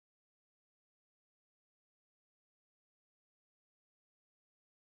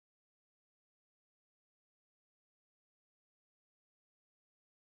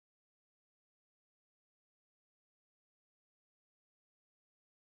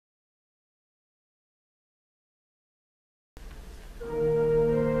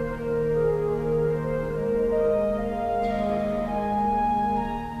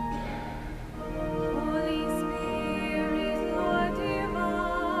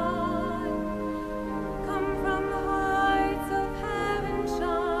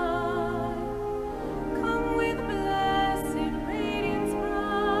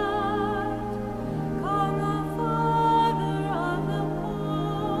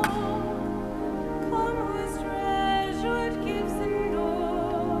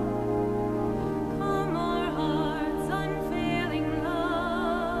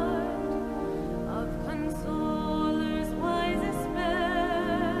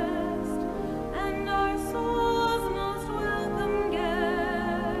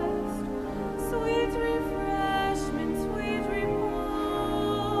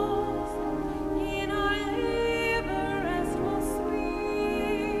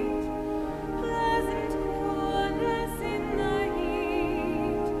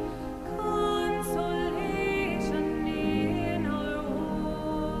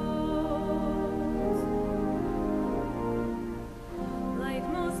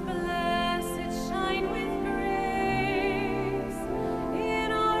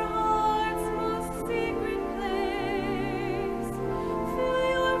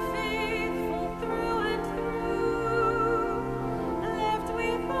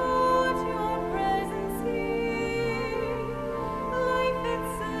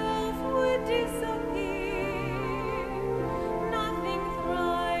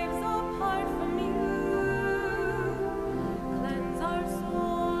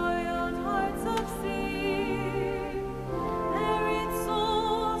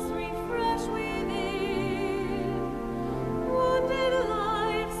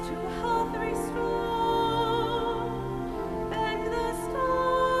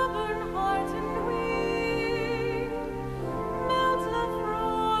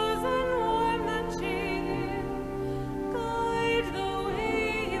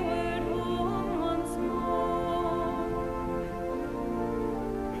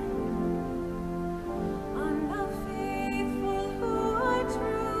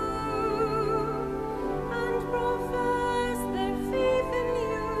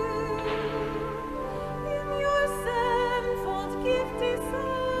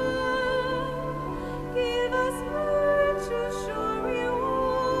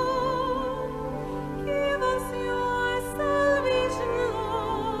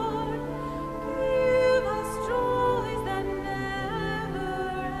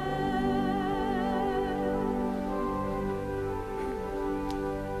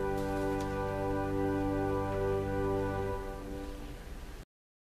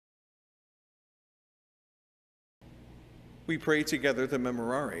We pray together the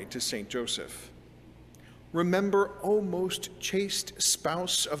Memorare to Saint Joseph. Remember, O most chaste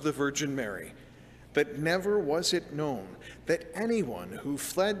spouse of the Virgin Mary, that never was it known that anyone who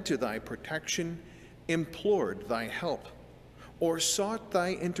fled to thy protection, implored thy help, or sought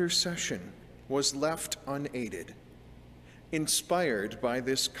thy intercession was left unaided. Inspired by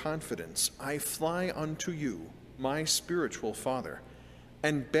this confidence, I fly unto you, my spiritual Father,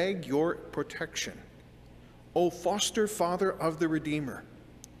 and beg your protection. O foster Father of the Redeemer,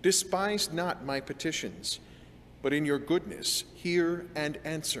 despise not my petitions, but in your goodness hear and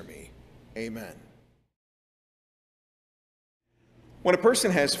answer me. Amen. When a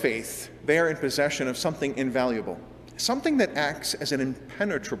person has faith, they are in possession of something invaluable, something that acts as an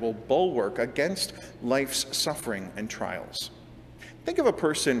impenetrable bulwark against life's suffering and trials. Think of a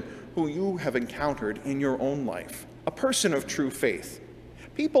person who you have encountered in your own life, a person of true faith.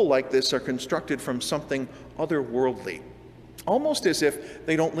 People like this are constructed from something otherworldly, almost as if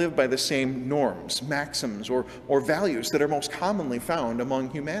they don't live by the same norms, maxims, or values that are most commonly found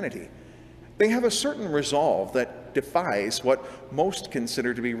among humanity. They have a certain resolve that defies what most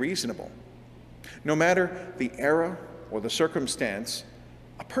consider to be reasonable. No matter the era or the circumstance,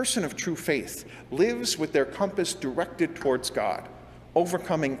 a person of true faith lives with their compass directed towards God,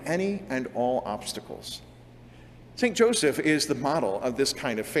 overcoming any and all obstacles. St. Joseph is the model of this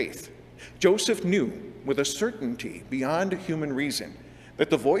kind of faith. Joseph knew with a certainty beyond human reason that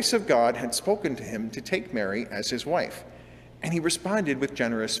the voice of God had spoken to him to take Mary as his wife, and he responded with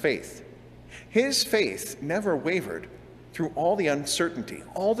generous faith. His faith never wavered through all the uncertainty,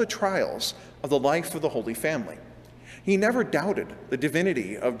 all the trials of the life of the Holy Family. He never doubted the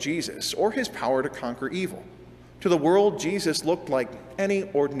divinity of Jesus or his power to conquer evil. To the world, Jesus looked like any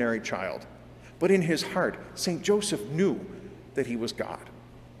ordinary child, but in his heart, St. Joseph knew that he was God.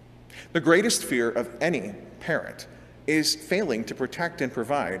 The greatest fear of any parent is failing to protect and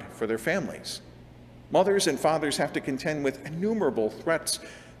provide for their families. Mothers and fathers have to contend with innumerable threats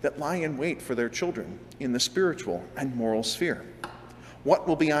that lie in wait for their children in the spiritual and moral sphere. What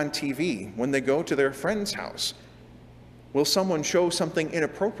will be on TV when they go to their friend's house? Will someone show something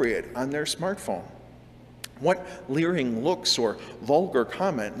inappropriate on their smartphone? What leering looks or vulgar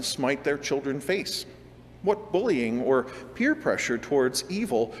comments might their children face? What bullying or peer pressure towards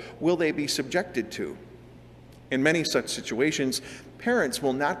evil will they be subjected to? In many such situations, parents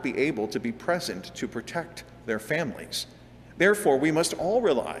will not be able to be present to protect their families. Therefore, we must all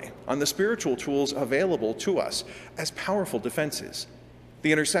rely on the spiritual tools available to us as powerful defenses.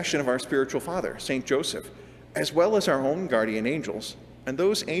 The intercession of our spiritual father, St. Joseph, as well as our own guardian angels, and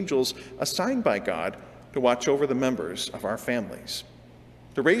those angels assigned by God to watch over the members of our families.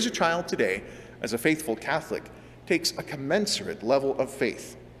 To raise a child today as a faithful Catholic takes a commensurate level of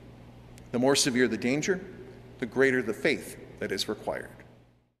faith. The more severe the danger, the greater the faith that is required.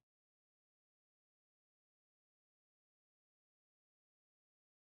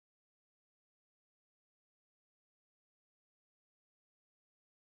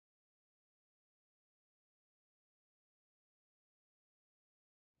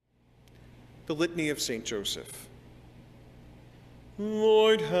 The Litany of St. Joseph.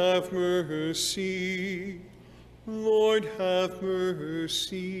 Lord, have mercy. Lord, have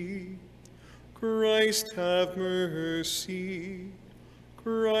mercy. Christ, have mercy.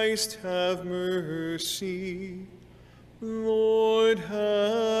 Christ, have mercy. Lord,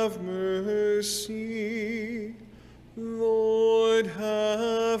 have mercy. Lord,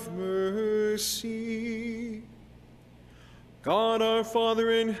 have mercy. God our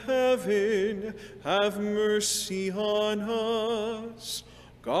Father in heaven, have mercy on us.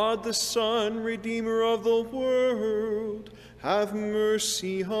 God the Son, Redeemer of the world, have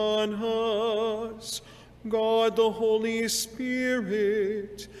mercy on us. God the Holy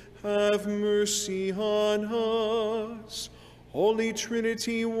Spirit, have mercy on us. Holy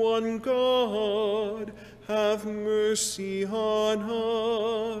Trinity, one God, have mercy on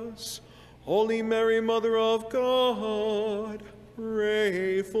us. Holy Mary, Mother of God,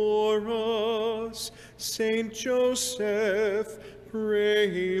 pray for us. Saint Joseph,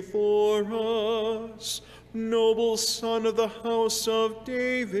 pray for us. Noble Son of the house of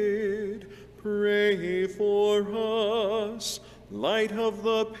David, pray for us. Light of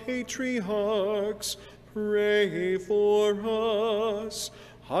the patriarchs, pray for us.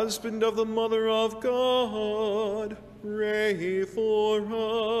 Husband of the Mother of God, pray for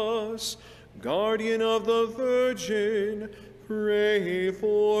us. Guardian of the Virgin, pray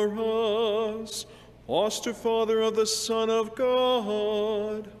for us. Foster Father of the Son of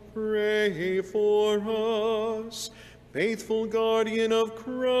God, pray for us. Faithful Guardian of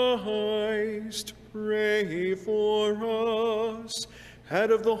Christ, pray for us.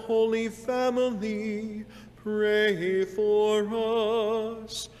 Head of the Holy Family, pray for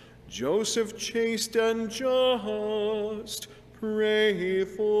us. Joseph, chaste and just, pray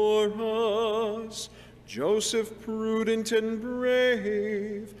for us. Joseph, prudent and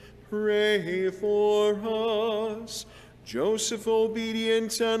brave, pray for us. Joseph,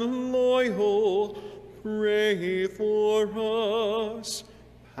 obedient and loyal, pray for us.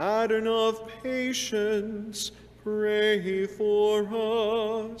 Pattern of patience, pray for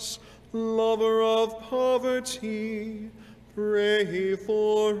us. Lover of poverty, pray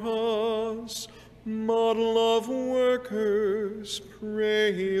for us. Model of workers,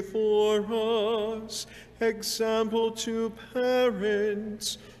 pray for us. Example to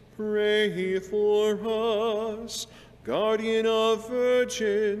parents, pray for us. Guardian of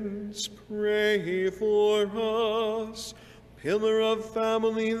virgins, pray for us. Pillar of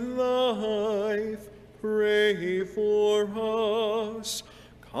family life, pray for us.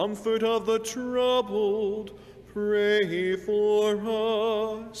 Comfort of the troubled, pray for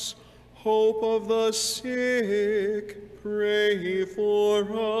us. Hope of the sick, pray for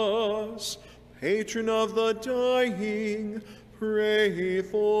us. Patron of the dying, pray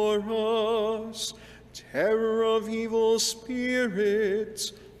for us. Terror of evil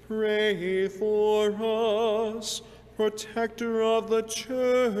spirits, pray for us. Protector of the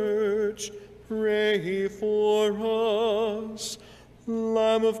church, pray for us.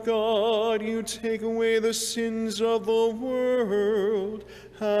 Lamb of God, you take away the sins of the world,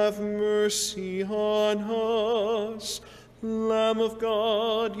 have mercy on us. Lamb of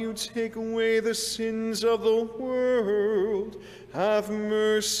God, you take away the sins of the world, have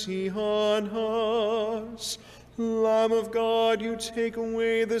mercy on us. Lamb of God, you take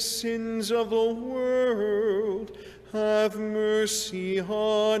away the sins of the world, have mercy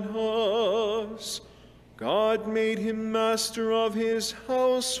on us. God made him master of his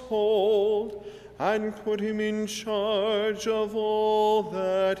household and put him in charge of all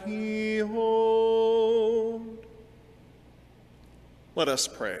that he owned. Let us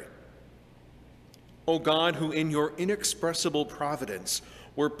pray. O God, who in your inexpressible providence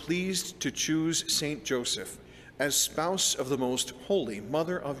were pleased to choose Saint Joseph as spouse of the most holy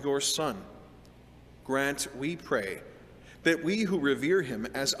mother of your Son, grant, we pray, that we who revere him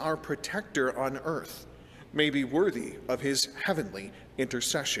as our protector on earth may be worthy of his heavenly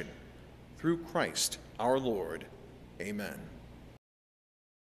intercession. Through Christ our Lord. Amen.